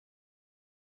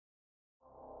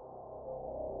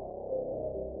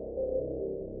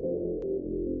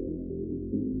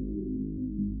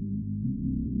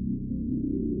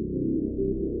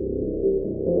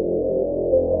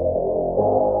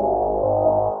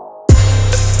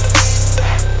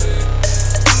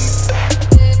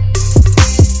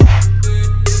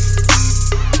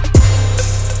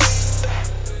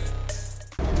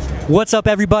What's up,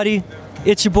 everybody?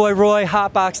 It's your boy Roy,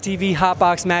 Hotbox TV,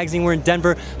 Hotbox Magazine. We're in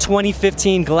Denver,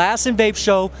 2015 Glass and Vape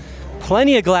Show.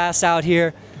 Plenty of glass out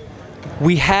here.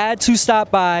 We had to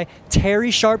stop by Terry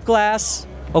Sharp Glass,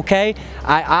 okay?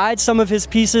 I eyed some of his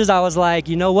pieces. I was like,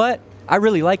 you know what? I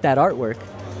really like that artwork.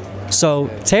 So,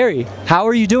 Terry, how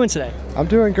are you doing today? I'm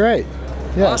doing great.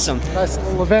 Yeah, awesome. Nice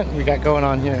little event we got going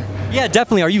on here. Yeah,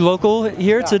 definitely. Are you local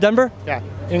here to Denver? Yeah,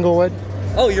 Inglewood.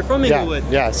 Oh, you're from Inglewood?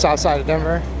 Yeah, south side of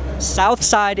Denver. South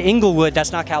side Inglewood,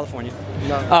 that's not California.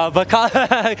 No. But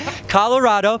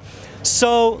Colorado.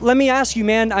 So let me ask you,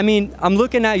 man, I mean, I'm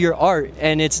looking at your art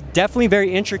and it's definitely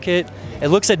very intricate. It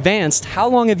looks advanced. How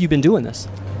long have you been doing this?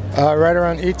 Right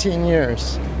around 18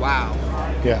 years. Wow.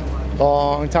 Yeah,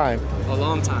 long time. A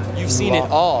long time. You've seen it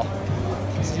all.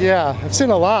 Yeah, I've seen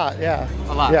a lot, yeah.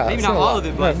 A lot. Yeah, maybe not all of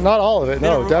it, but... Not all of it,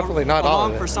 no, definitely not all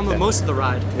of it. For some of most of the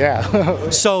ride. Yeah.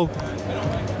 So,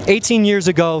 18 years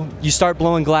ago, you start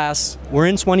blowing glass. We're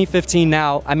in 2015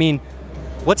 now. I mean,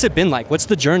 what's it been like? What's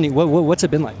the journey? What's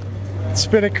it been like? It's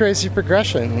been a crazy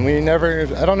progression.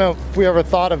 I don't know if we ever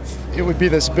thought of it would be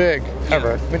this big,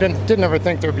 ever. We didn't ever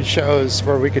think there'd be shows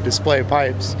where we could display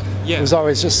pipes. Yeah. It was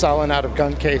always just selling out of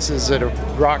gun cases at a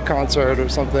rock concert or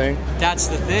something. That's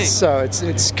the thing. So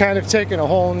it's kind of taken a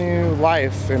whole new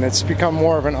life, and it's become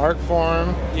more of an art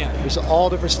form. Yeah. There's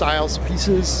all different styles of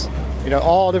pieces,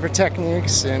 all different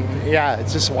techniques, and yeah,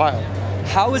 it's just wild.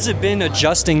 How has it been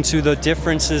adjusting to the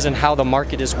differences in how the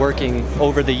market is working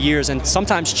over the years and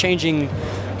sometimes changing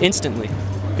instantly?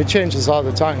 It changes all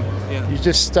the time. Yeah. You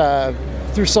just,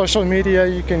 through social media,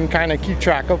 you can kind of keep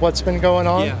track of what's been going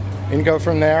on and go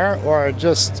from there, or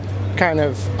just kind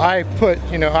of, I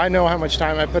know how much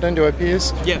time I put into a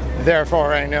piece,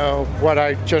 therefore I know what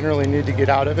I generally need to get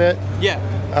out of it. Yeah.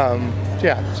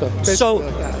 So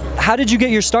like how did you get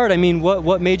your start? I mean,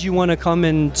 what made you want to come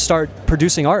and start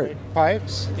producing art?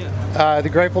 Pipes? Yeah. The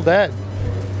Grateful Dead.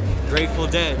 Grateful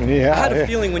Dead. Yeah. I had a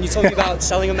feeling when you told me about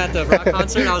selling them at the rock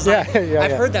concert, I was like,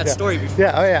 I've heard that story before.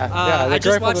 Yeah, oh yeah. I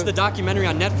just watched the documentary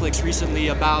on Netflix recently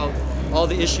about all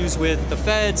the issues with the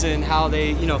feds and how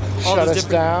they, all those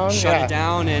different... Shut it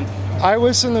down. And I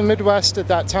was in the Midwest at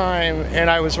that time,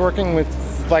 and I was working with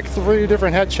like 3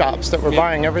 different head shops that were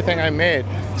buying everything I made.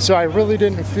 So I really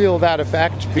didn't feel that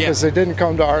effect because they didn't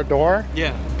come to our door.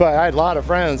 Yeah. But I had a lot of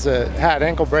friends that had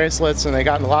ankle bracelets and they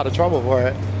got in a lot of trouble for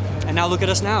it. And now look at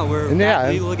us now, we're back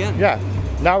legal again. Yeah,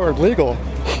 now we're legal.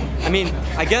 I mean,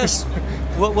 I guess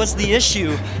what was the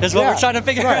issue is what we're trying to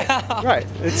figure out. Right,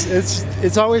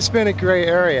 it's always been a gray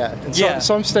area. And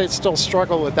some states still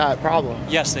struggle with that problem.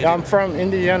 Yes, they do. I'm from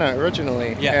Indiana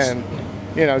originally. Yes.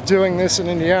 And doing this in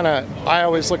Indiana, I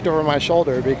always looked over my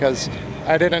shoulder because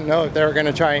I didn't know if they were going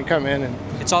to try and come in and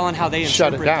it's all on how they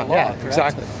shut it down. The law, Yeah, correct?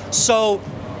 exactly. So,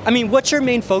 I mean, what's your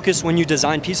main focus when you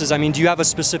design pieces? I mean, do you have a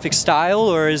specific style,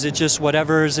 or is it just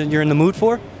whatever's you're in the mood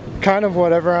for? Kind of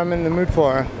whatever I'm in the mood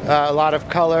for. A lot of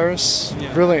colors.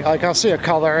 Yeah. Really, like I'll see a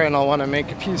color and I'll want to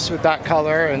make a piece with that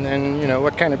color, and then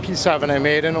what kind of piece haven't I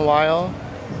made in a while?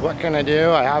 What can I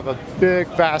do? I have a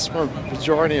vast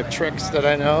majority of tricks that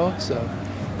I know. So.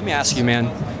 Let me ask you, man,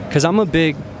 because I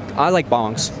like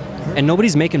bongs. And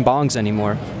nobody's making bongs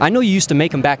anymore. I know you used to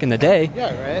make them back in the day.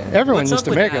 Yeah, right. Everyone used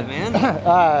to make them. Man?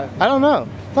 I don't know.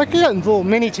 Like, little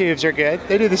mini tubes are good.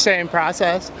 They do the same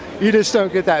process. You just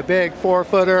don't get that big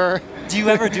 4-footer. Do you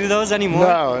ever do those anymore?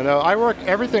 No.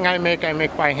 Everything I make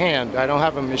by hand. I don't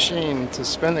have a machine to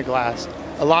spin the glass.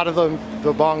 A lot of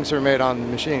the bongs are made on the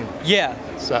machine. Yeah.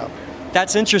 So.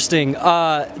 That's interesting.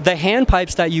 The hand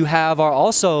pipes that you have are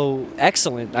also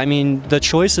excellent. I mean, the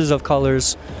choices of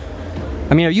colors.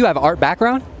 I mean, you have art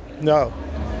background? No,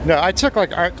 I took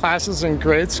like art classes in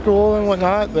grade school and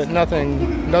whatnot, but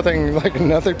nothing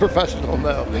professional,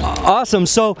 no. Awesome.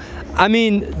 So, I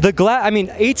mean,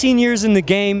 18 years in the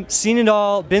game, seen it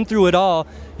all, been through it all.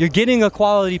 You're getting a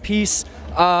quality piece.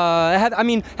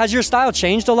 Has your style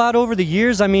changed a lot over the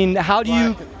years? I mean, how do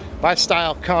you... My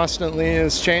style constantly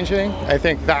is changing. I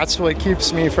think that's what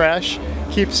keeps me fresh,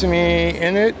 keeps me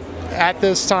in it at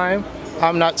this time.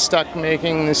 I'm not stuck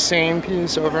making the same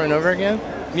piece over and over again.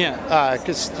 Yeah.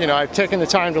 Because I've taken the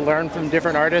time to learn from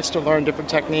different artists, to learn different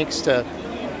techniques, to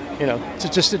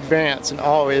just advance and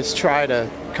always try to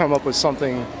come up with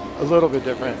something a little bit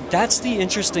different. That's the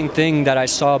interesting thing that I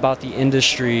saw about the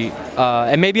industry,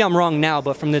 and maybe I'm wrong now,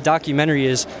 but from the documentary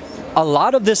is a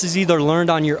lot of this is either learned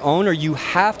on your own or you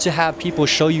have to have people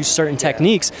show you certain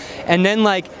techniques. And then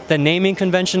like the naming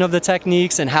convention of the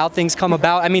techniques and how things come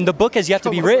about. I mean, the book has yet to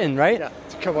be written, right? Yeah,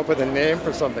 to come up with a name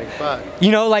for something, but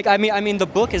you know, like I mean, the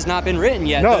book has not been written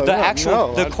yet. No,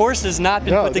 the course has not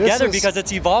been put together because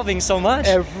it's evolving so much.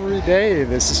 Every day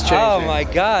this is changing. Oh my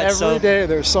God! Every day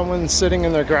there's someone sitting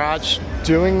in their garage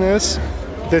doing this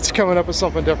that's coming up with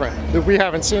something different that we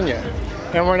haven't seen yet.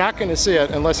 And we're not going to see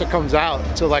it unless it comes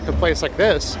out to like a place like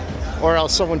this, or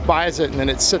else someone buys it and then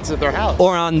it sits at their house.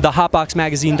 Or on the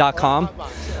HotboxMagazine.com.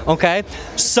 Okay,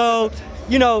 so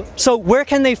you know, so where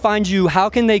can they find you? How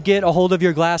can they get a hold of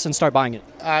your glass and start buying it?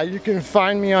 You can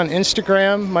find me on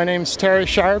Instagram. My name's Terry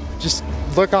Sharp. Just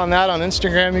look on that on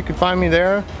Instagram. You can find me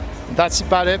there. That's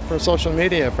about it for social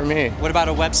media for me. What about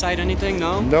a website, anything?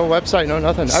 No? No website, no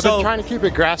nothing. I've been trying to keep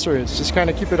it grassroots, just kind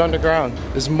of keep it underground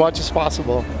as much as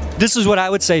possible. This is what I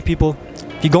would say, people.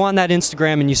 If you go on that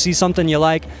Instagram and you see something you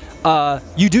like,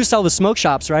 you do sell the smoke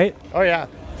shops, right? Oh yeah.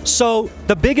 So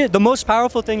the most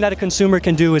powerful thing that a consumer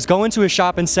can do is go into a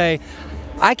shop and say,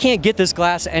 I can't get this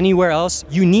glass anywhere else.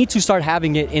 You need to start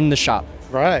having it in the shop.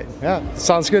 Right, yeah,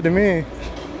 sounds good to me.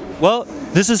 Well,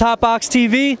 this is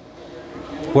HotBoxTV.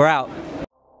 We're out.